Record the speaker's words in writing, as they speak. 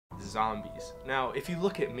zombies. Now, if you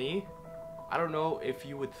look at me, I don't know if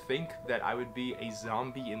you would think that I would be a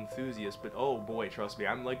zombie enthusiast, but oh boy, trust me,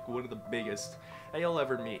 I'm like one of the biggest that you'll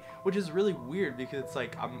ever meet, which is really weird because it's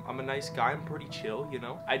like I'm a nice guy, I'm pretty chill, you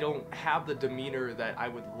know? I don't have the demeanor that I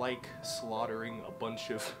would like slaughtering a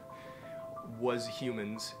bunch of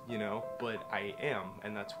humans, you know, but I am,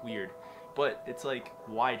 and that's weird. But it's like,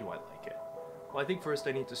 why do I like it? Well, I think first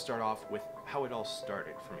I need to start off with how it all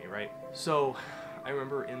started for me, right? So, I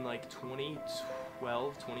remember in like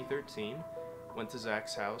 2012, 2013, went to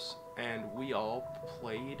Zach's house, and we all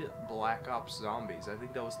played Black Ops Zombies. I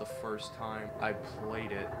think that was the first time I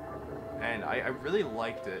played it, and I really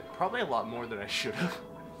liked it, probably a lot more than I should have.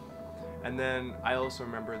 And then I also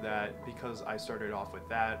remember that because I started off with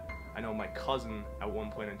that, I know my cousin at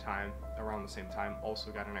one point in time, around the same time, also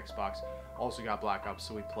got an Xbox, also got Black Ops,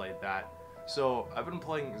 so we played that. So I've been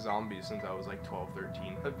playing zombies since I was like 12,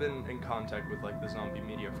 13. I've been in contact with like the zombie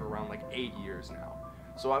media for around like 8 years now.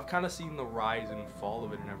 So I've kind of seen the rise and fall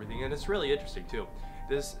of it and everything, and it's really interesting too.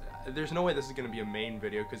 There's no way this is going to be a main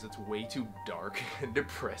video because it's way too dark and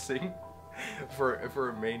depressing for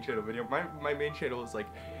a main channel video. My main channel is like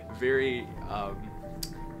very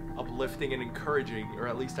uplifting and encouraging, or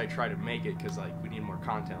at least I try to make it because like we need more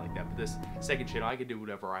content like that. But this second channel, I can do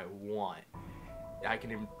whatever I want. I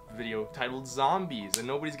can name a video titled Zombies, and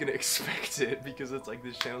nobody's gonna expect it because it's like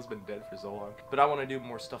this channel's been dead for so long. But I want to do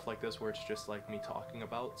more stuff like this where it's just like me talking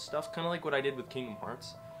about stuff, kind of like what I did with Kingdom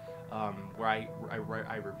Hearts, where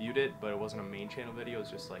I reviewed it, but it wasn't a main channel video.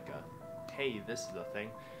 It's just like a, hey, this is the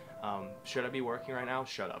thing. Should I be working right now?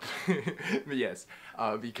 Shut up. But yes,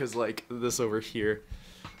 because like this over here,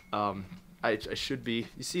 I should be.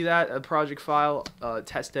 You see that a project file,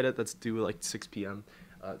 test edit that's due like 6 p.m.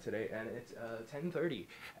 Today, and it's 10:30.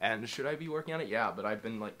 And should I be working on it? Yeah, but I've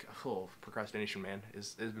been like, oh, procrastination, man,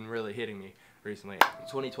 has been really hitting me recently.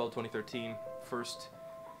 2012, 2013, first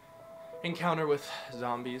encounter with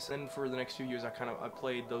zombies, and for the next few years I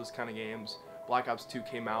played those kind of games. Black Ops 2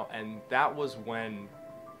 came out, and that was when,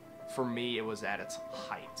 for me, it was at its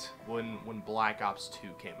height when Black Ops 2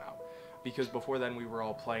 came out. Because before then we were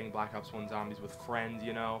all playing Black Ops 1 Zombies with friends,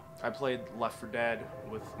 you know. I played Left 4 Dead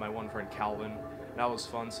with my one friend Calvin. That was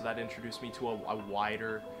fun, so that introduced me to a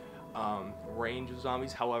wider range of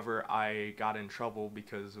zombies. However, I got in trouble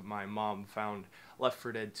because my mom found Left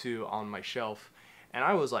 4 Dead 2 on my shelf, and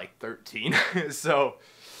I was like 13, so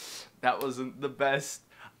that wasn't the best,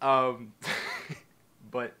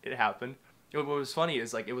 but it happened. What was funny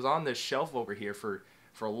is like it was on this shelf over here for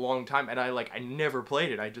a long time, and I never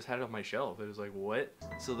played it. I just had it on my shelf. It was like, what?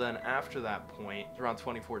 So then after that point, around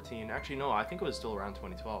 2014, actually no, I think it was still around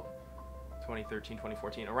 2012, 2013,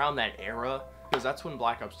 2014, around that era, because that's when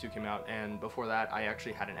Black Ops 2 came out, and before that I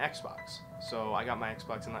actually had an Xbox. So I got my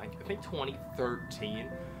Xbox in like, I think 2013,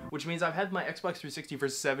 which means I've had my Xbox 360 for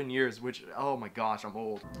 7 years, which, oh my gosh, I'm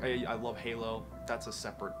old. I love Halo. That's a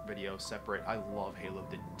separate video, I love Halo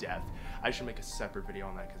to death. I should make a separate video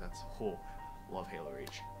on that because that's whole. Love Halo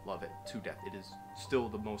Reach. Love it to death. It is still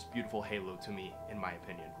the most beautiful Halo to me, in my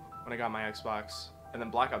opinion. When I got my Xbox, and then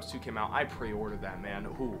Black Ops 2 came out, I pre-ordered that, man.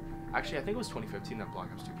 Ooh. Actually, I think it was 2015 that Black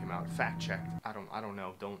Ops 2 came out. Fact checked. I don't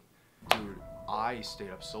know. Dude, I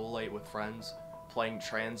stayed up so late with friends playing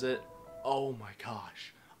Transit. Oh my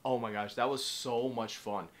gosh. Oh my gosh. That was so much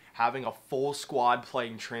fun. Having a full squad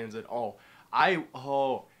playing Transit.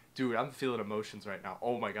 Dude, I'm feeling emotions right now.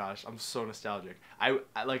 Oh my gosh, I'm so nostalgic.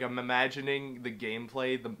 I'm imagining the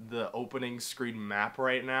gameplay, the opening screen map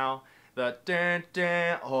right now. The dun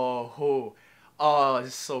dun, oh,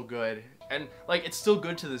 it's so good. And like, it's still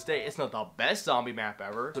good to this day. It's not the best zombie map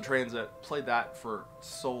ever. So Transit, played that for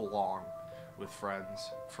so long with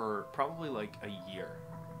friends, for probably like a year.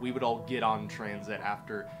 We would all get on Transit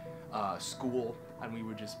after school, and we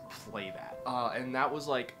would just play that. And that was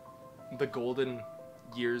like the golden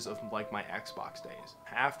years of like my Xbox days.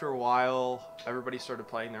 After a while, everybody started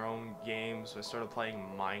playing their own games. So I started playing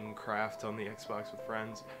Minecraft on the Xbox with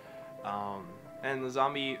friends, and the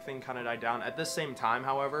zombie thing kind of died down. At the same time,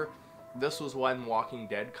 however, this was when Walking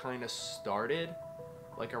Dead kind of started,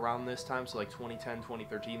 like around this time, so like 2010,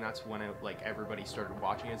 2013, that's when everybody started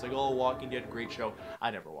watching it. It's like, oh, Walking Dead, great show.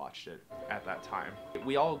 I never watched it at that time.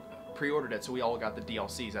 We all pre-ordered it, so we all got the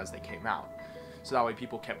DLCs as they came out. So that way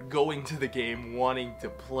people kept going to the game wanting to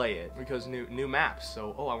play it because new maps.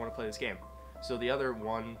 So, oh, I want to play this game. So the other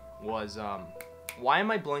one was, why am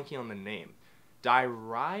I blanking on the name? Die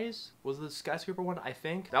Rise was the skyscraper one, I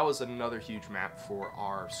think. That was another huge map for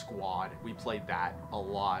our squad. We played that a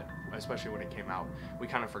lot, especially when it came out. We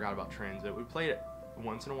kind of forgot about Transit. We played it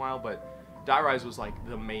once in a while, but Die Rise was like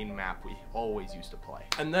the main map we always used to play.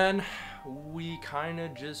 And then we kind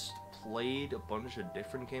of just played a bunch of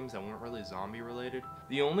different games that weren't really zombie related.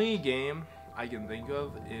 The only game I can think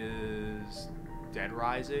of is Dead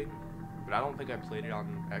Rising, but I don't think I played it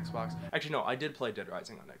on Xbox. Actually, no, I did play Dead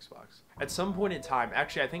Rising on Xbox. At some point in time,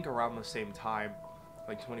 actually I think around the same time,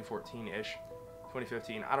 like 2014-ish,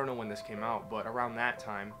 2015, I don't know when this came out, but around that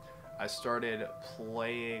time, I started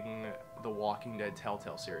playing the Walking Dead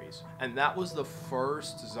Telltale series. And that was the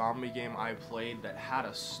first zombie game I played that had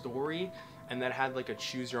a story and that had like a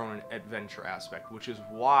choose your own adventure aspect, which is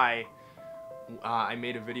why I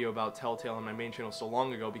made a video about Telltale on my main channel so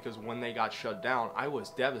long ago, because when they got shut down, I was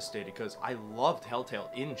devastated because I love Telltale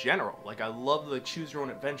in general. Like, I love the choose your own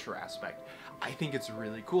adventure aspect. I think it's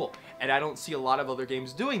really cool, and I don't see a lot of other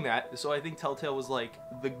games doing that, so I think Telltale was like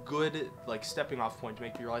the good like stepping off point to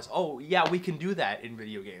make you realize, oh yeah, we can do that in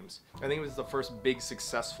video games. I think it was the first big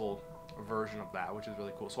successful version of that, which is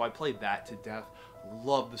really cool. So I played that to death.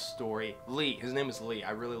 Love the story. Lee, his name is Lee.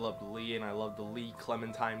 I really loved Lee, and I loved the Lee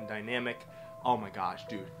Clementine dynamic. Oh my gosh,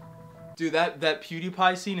 dude. Dude, that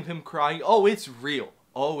PewDiePie scene of him crying, oh, it's real.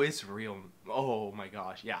 Oh, it's real. Oh my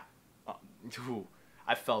gosh, yeah.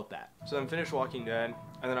 I felt that. So then finished Walking Dead,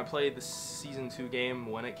 and then I played the Season 2 game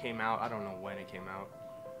when it came out. I don't know when it came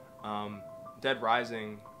out. Dead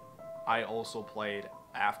Rising, I also played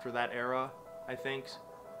after that era, I think.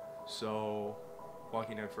 So,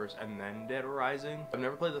 Walking Dead first, and then Dead Rising. I've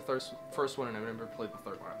never played the first one, and I've never played the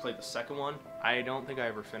third one. I played the second one. I don't think I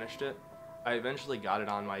ever finished it. I eventually got it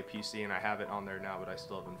on my PC, and I have it on there now, but I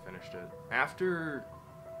still haven't finished it. After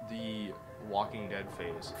the Walking Dead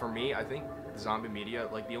phase, for me, I think zombie media,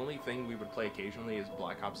 like the only thing we would play occasionally is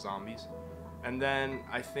Black Ops Zombies. And then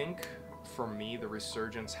I think for me, the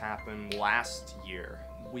resurgence happened last year.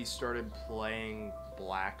 We started playing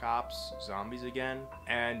Black Ops Zombies again,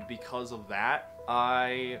 and because of that,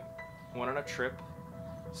 I went on a trip,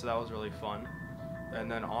 so that was really fun. And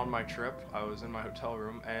then on my trip, I was in my hotel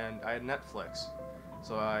room and I had Netflix.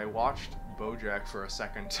 So I watched BoJack for a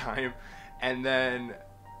second time, and then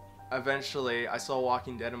eventually I saw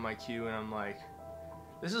Walking Dead in my queue, and I'm like,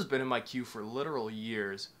 this has been in my queue for literal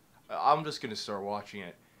years. I'm just gonna start watching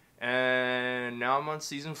it. And now I'm on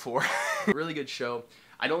season 4. Really good show.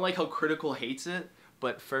 I don't like how Critical hates it,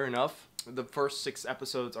 but fair enough. The first 6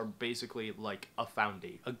 episodes are basically like a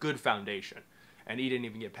good foundation. And he didn't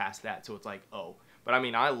even get past that, so it's like, oh. But I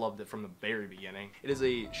mean, I loved it from the very beginning. It is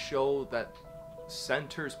a show that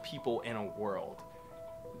centers people in a world.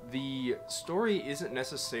 The story isn't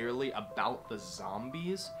necessarily about the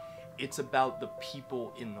zombies, it's about the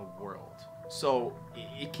people in the world. So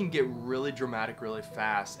it can get really dramatic really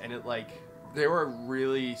fast, and there were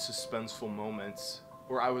really suspenseful moments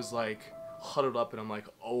where I was like huddled up and I'm like,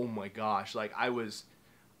 oh my gosh, like I was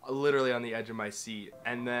literally on the edge of my seat.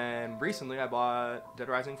 And then recently I bought Dead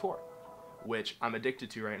Rising 4, which I'm addicted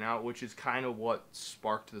to right now, which is kind of what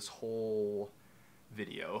sparked this whole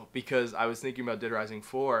video, because I was thinking about Dead Rising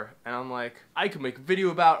 4 and I'm like, I could make a video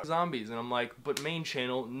about zombies, and I'm like, but main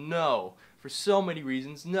channel, no. For so many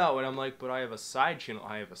reasons, no. And I'm like, but I have a side channel.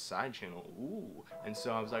 Ooh. And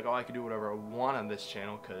so I was like, oh, I can do whatever I want on this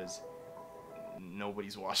channel because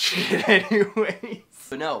nobody's watching it anyways.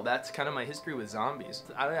 But no, that's kind of my history with zombies.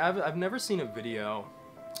 I've never seen a video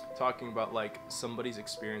talking about like somebody's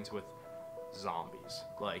experience with zombies,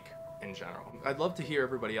 like in general. I'd love to hear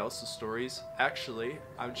everybody else's stories. Actually,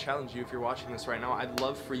 I would challenge you, if you're watching this right now, I'd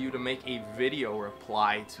love for you to make a video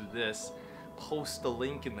reply to this. Post the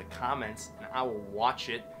link in the comments and I will watch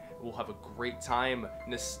it. We'll have a great time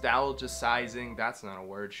nostalgicizing, that's not a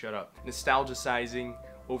word, shut up. Nostalgicizing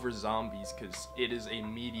over zombies, because it is a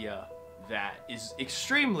media that is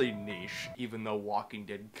extremely niche, even though Walking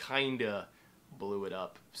Dead kinda blew it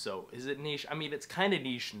up. So is it niche? I mean, it's kind of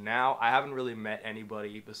niche now. I haven't really met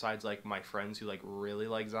anybody besides like my friends who like really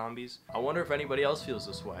like zombies. I wonder if anybody else feels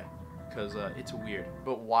this way, because it's weird.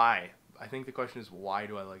 But why? I think the question is, why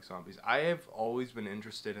do I like zombies? I have always been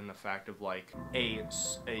interested in the fact of like a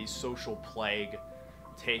social plague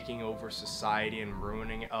taking over society and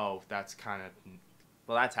ruining it. Oh, that's kind of,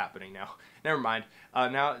 well, that's happening now. Never mind.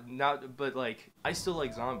 But like, I still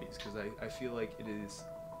like zombies because I feel like it is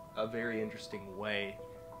a very interesting way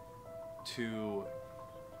to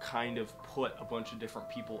kind of put a bunch of different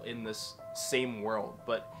people in this same world.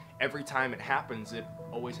 But every time it happens, it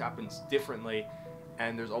always happens differently.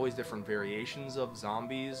 And there's always different variations of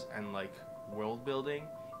zombies and like world building,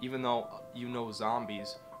 even though you know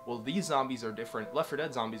zombies. Well, these zombies are different. Left 4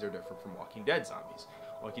 Dead zombies are different from Walking Dead zombies.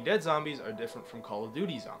 Walking Dead zombies are different from Call of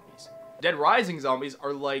Duty zombies. Dead Rising zombies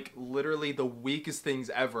are like literally the weakest things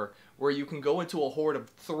ever, where you can go into a horde of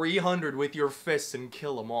 300 with your fists and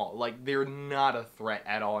kill them all. Like, they're not a threat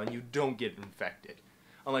at all, and you don't get infected.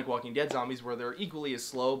 Unlike Walking Dead zombies, where they're equally as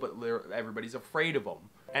slow, but everybody's afraid of them.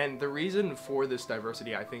 And the reason for this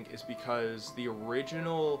diversity, I think, is because the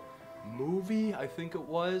original movie, I think it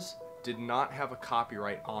was, did not have a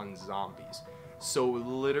copyright on zombies. So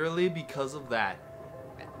literally because of that,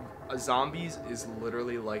 zombies is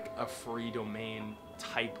literally like a free domain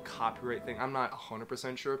type copyright thing. I'm not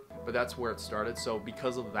 100% sure, but that's where it started. So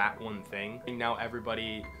because of that one thing, now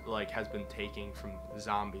everybody like has been taking from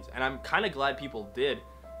zombies, and I'm kind of glad people did,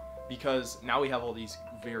 because now we have all these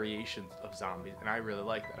variations of zombies, and I really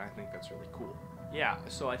like that. I think that's really cool. Yeah,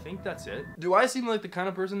 so I think that's it. Do I seem like the kind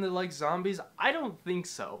of person that likes zombies? I don't think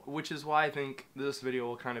so, which is why I think this video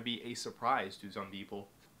will kind of be a surprise to some people.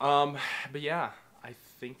 But yeah, I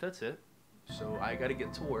think that's it. So I gotta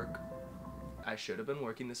get to work. I should have been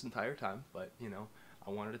working this entire time, but you know,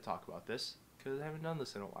 I wanted to talk about this because I haven't done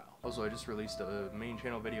this in a while. Also, I just released a main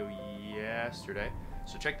channel video yesterday,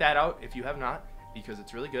 so check that out if you have not, because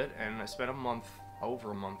it's really good, and I spent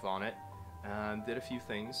over a month on it, and did a few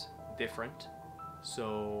things different.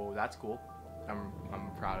 So that's cool.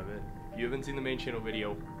 I'm proud of it. If you haven't seen the main channel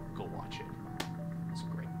video, go watch it. It's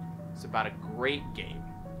great. It's about a great game.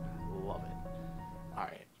 Love it.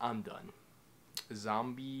 Alright, I'm done.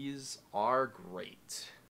 Zombies are great.